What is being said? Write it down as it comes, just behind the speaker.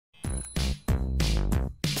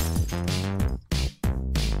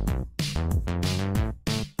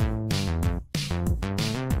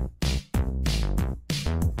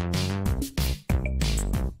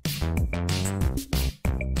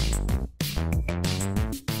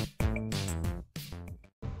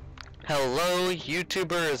Hello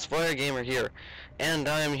YouTubers, Gamer here, and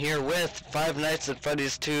I'm here with Five Nights at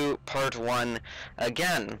Freddy's 2 Part 1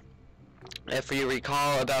 again. If you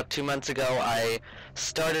recall, about 2 months ago I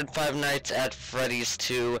started Five Nights at Freddy's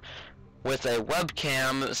 2 with a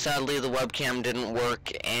webcam. Sadly the webcam didn't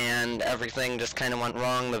work and everything just kind of went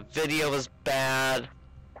wrong. The video was bad,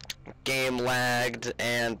 game lagged,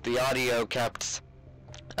 and the audio kept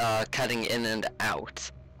cutting in and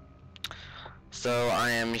out. So I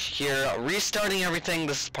am here restarting everything.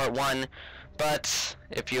 This is part 1, but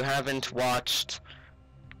if you haven't watched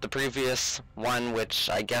the previous one, which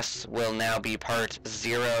I guess will now be part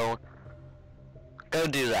 0, go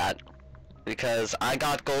do that, because I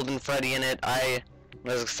got Gowlden Freddy in it. I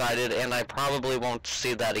was excited, and I probably won't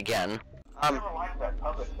see that again.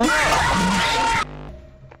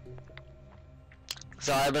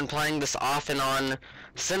 So I've been playing this off and on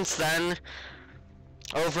since then,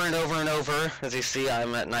 over and over and over. As you see,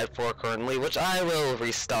 I'm at night 4 currently, which I will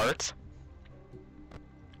restart.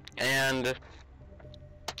 And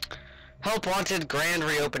help wanted, grand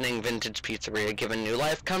reopening, vintage pizzeria given new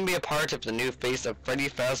life. Come be a part of the new face of Freddy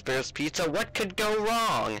Fazbear's Pizza. What could go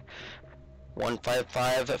wrong?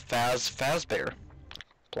 155 Fazbear.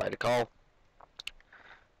 Apply to call.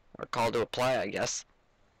 Or call to apply, I guess.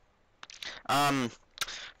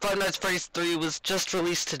 Five Nights at Freddy's 3 was just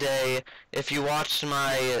released today. If you watched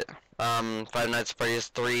my Five Nights at Freddy's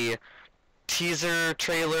 3 teaser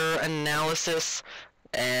trailer analysis,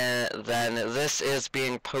 then this is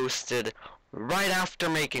being posted right after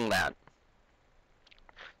making that.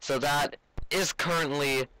 So that is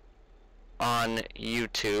currently on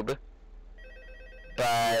YouTube.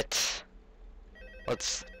 But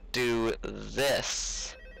let's do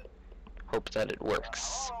this. Hope that it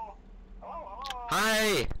works.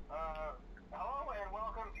 Hi! Hello and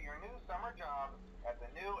welcome to your new summer job at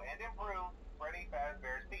the new and improved Freddy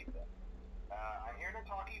Fazbear's Pizza. I'm here to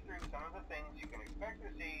talk you through some of the things you can expect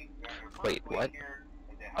to see during your first week here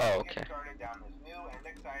and to help you get started down this new and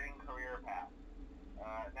exciting career path.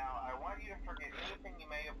 Now, I want you to forget anything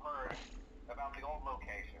you may have heard about the old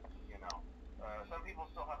location, you know. Some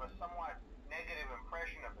people still have a somewhat negative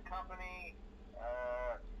impression of the company.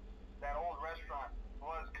 That old restaurant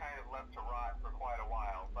was kind of left to rot for quite a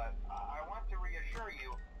while, but I want to reassure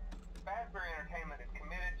you, Fazbear Entertainment is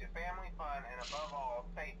committed to family fun and above all,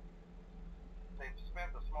 safety. They've spent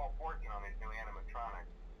a small fortune on these new animatronics.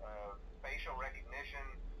 Facial recognition,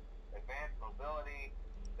 advanced mobility,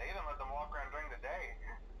 they even let them walk around during the day.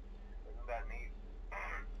 Isn't that neat?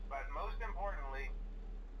 But most importantly,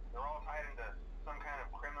 they're all tied into some kind of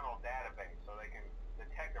criminal database so they can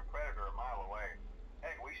detect a predator a mile away.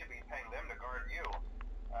 Heck, we should be paying them to guard you.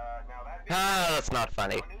 Now that's not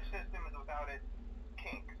funny. The new system is without its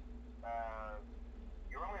kinks.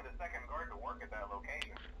 You're only the second guard to work at that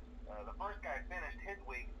location. The first guy finished his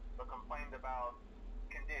week, but complained about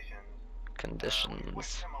conditions. We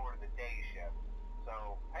switched him over to the day shift.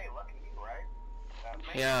 So, hey, lucky you, right?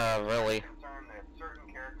 Yeah, really. Concerned that certain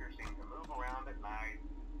characters seem to move around at night,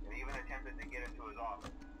 and even attempted to get into his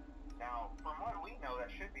office. Now, from what we know, that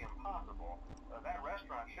should be impossible. That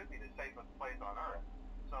restaurant should be the safest place on Earth.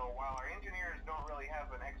 So while our engineers don't really have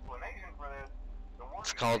an explanation for this,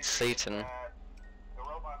 it's called Satan. The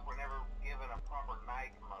robots were never given a proper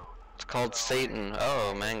night mode. It's called Satan.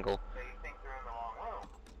 Oh, Mangle. They think they're in the wrong room.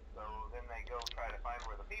 So then they go try to find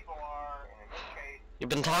where the people are, and in this case... You've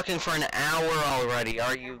been talking for an hour already.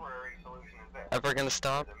 Are you ever gonna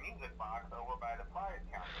stop? There's a music box over by the prize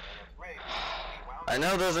counter, and it's rigged. I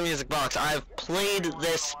know there's a music box. I've played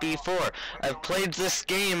this before. I've played this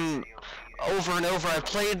game over and over. I've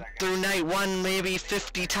played through night 1 maybe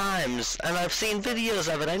 50 times, and I've seen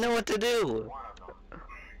videos of it. I know what to do.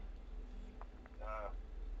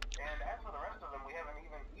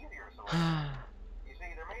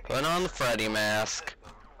 Put on the Freddy mask.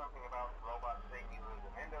 Something about robots saying he was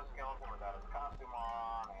an endoskeleton without his costume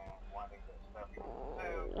on, and wanting to stuff you with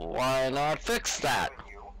suit. Why not fix that?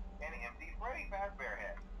 An empty Freddy Fazbear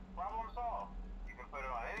head. Problem solved. You can put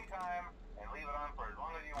it on any time and leave it on for as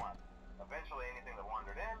long as you want. Eventually, anything that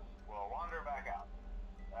wandered in will wander back out.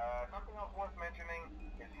 Something else worth mentioning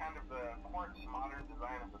is kind of the quartz modern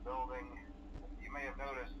design of the building. You may have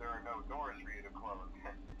noticed there are no doors for you to close.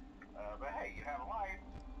 But hey, you have a light,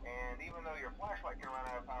 and even though your flashlight can run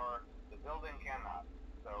out of power, the building cannot.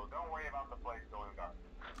 So don't worry about the place going dark.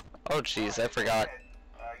 Oh jeez, I forgot.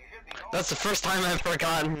 That's the first time I've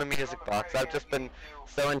forgotten the music box. I've just been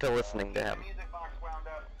so into listening to him.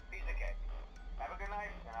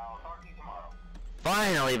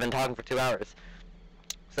 Finally, been talking for 2 hours.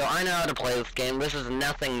 So I know how to play this game. This is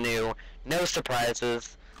nothing new. No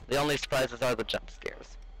surprises. The only surprises are the jump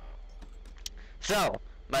scares. So,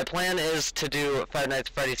 my plan is to do Five Nights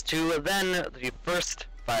at Freddy's 2, then the first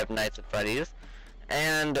Five Nights at Freddy's,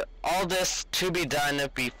 and all this to be done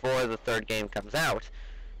before the third game comes out.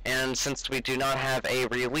 And since we do not have a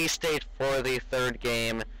release date for the third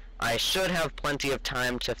game, I should have plenty of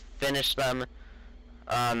time to finish them.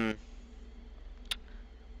 I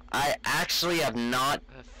actually have not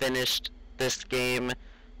finished this game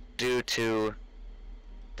due to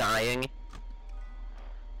dying.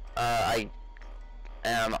 I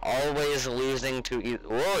am always losing to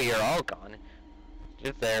whoa, you're all gone.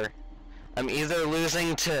 Get there. I'm either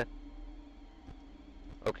losing to...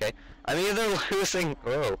 Okay. I'm either losing...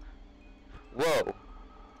 Whoa. Whoa.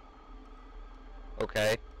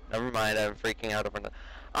 Okay. Never mind, I'm freaking out over that.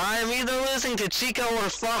 I'm either losing to Chico or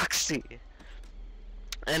Foxy.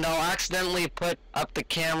 And I'll accidentally put up the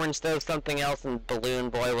camera instead of something else, and Balloon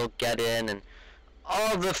Boy will get in, and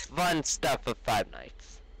all the fun stuff of Five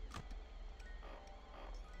Nights.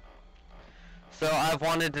 So I've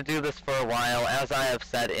wanted to do this for a while, as I have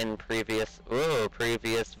said in previous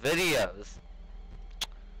videos.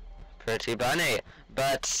 Pretty bunny.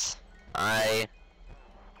 But I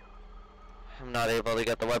am not able to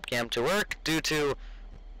get the webcam to work due to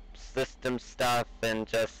system stuff and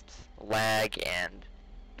just lag and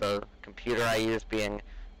the computer I use being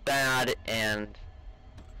bad and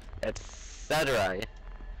etc. Is it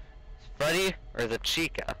Freddy or is it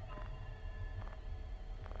Chica?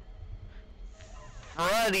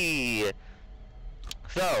 Fruddy!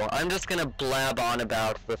 So, I'm just gonna blab on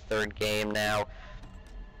about the third game now.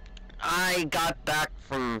 I got back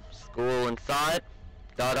from school and saw it.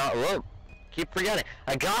 Whoa, keep forgetting.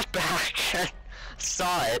 I got back and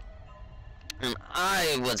saw it, and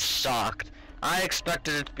I was shocked. I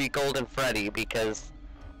expected it to be Golden Freddy because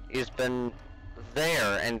he's been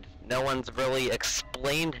there and no one's really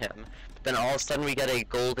explained him. But then all of a sudden we get a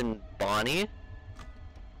Golden Bonnie,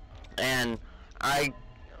 and I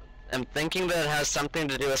am thinking that it has something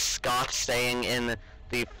to do with Scott saying in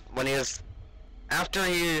the after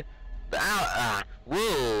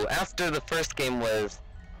the first game was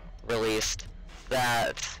released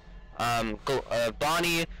that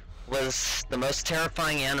Bonnie was the most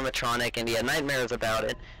terrifying animatronic and he had nightmares about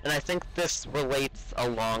it, and I think this relates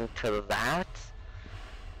along to that.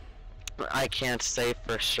 I can't say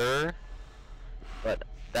for sure, but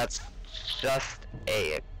that's just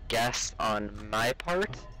a guess on my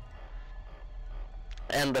part.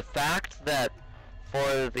 And the fact that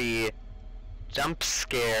for the jump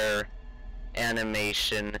scare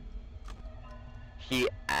animation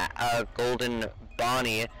Golden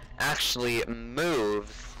Bonnie actually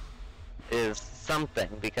moves is something,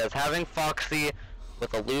 because having Foxy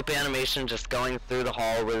with a loop animation just going through the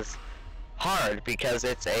hall was hard because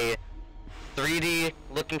it's a 3D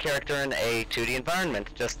looking character in a 2D environment,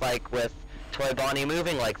 just like with Toy Bonnie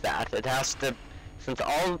moving like that. It has to, since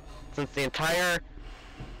the entire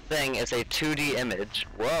thing is a 2D image.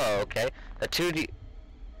 Whoa, okay.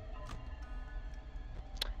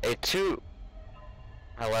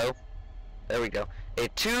 Hello? There we go. A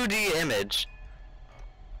 2D image.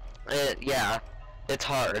 Yeah, it's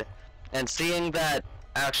hard. And seeing that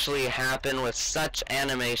actually happen with such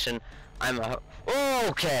animation,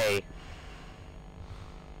 okay.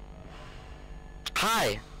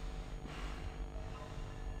 Hi.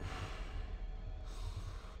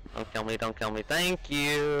 Don't kill me, don't kill me. Thank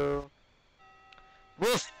you.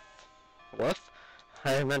 Woof. Woof?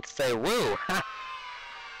 I meant to say woo. Ha.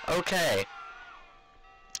 Okay.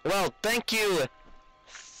 Well, thank you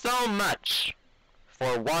so much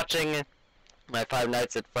for watching my Five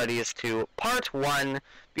Nights at Freddy's 2 Part 1.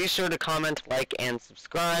 Be sure to comment, like, and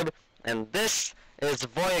subscribe. And this is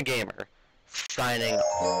Voya Gamer, signing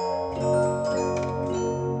off.